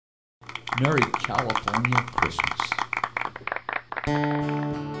Merry California Christmas.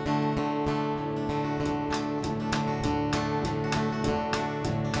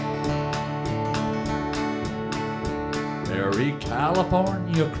 Merry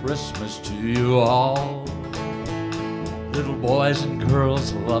California Christmas to you all. Little boys and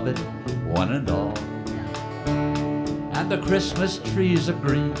girls love it, one and all. And the Christmas trees of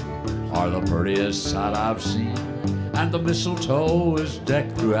green are the prettiest sight I've seen. And the mistletoe is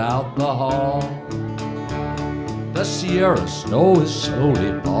decked throughout the hall. The Sierra snow is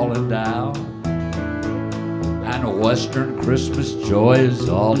slowly falling down, and western Christmas joy is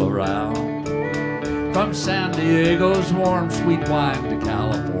all around. From San Diego's warm sweet wine to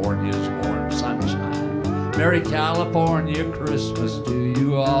California's warm sunshine, Merry California Christmas to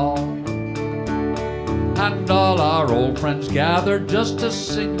you all. And all our old friends gathered just to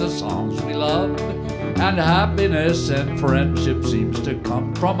sing the songs we love, and happiness and friendship seems to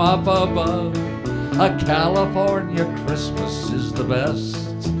come from up above. A California Christmas is the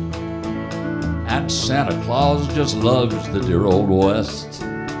best, and Santa Claus just loves the dear old West.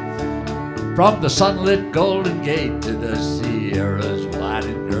 From the sunlit Golden Gate to the Sierras wide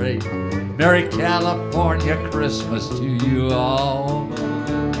and great, Merry California Christmas to you all.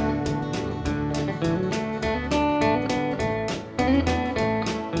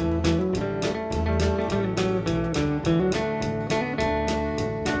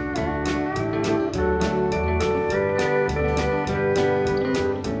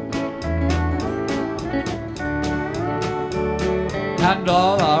 And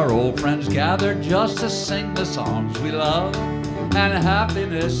all our old friends gathered just to sing the songs we love, and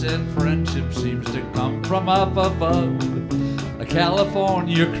happiness and friendship seems to come from up above. A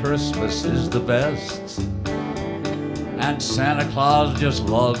California Christmas is the best, and Santa Claus just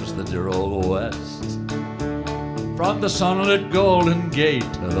loves the dear old West. From the sunlit Golden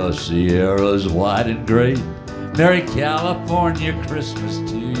Gate to the Sierras wide and great, Merry California Christmas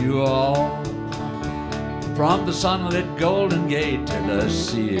to you all. From the sunlit Golden Gate to the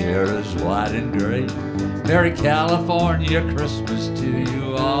Sierras wide and great, Merry California Christmas to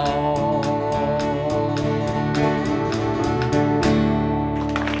you all.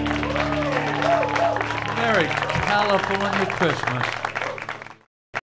 Merry California Christmas.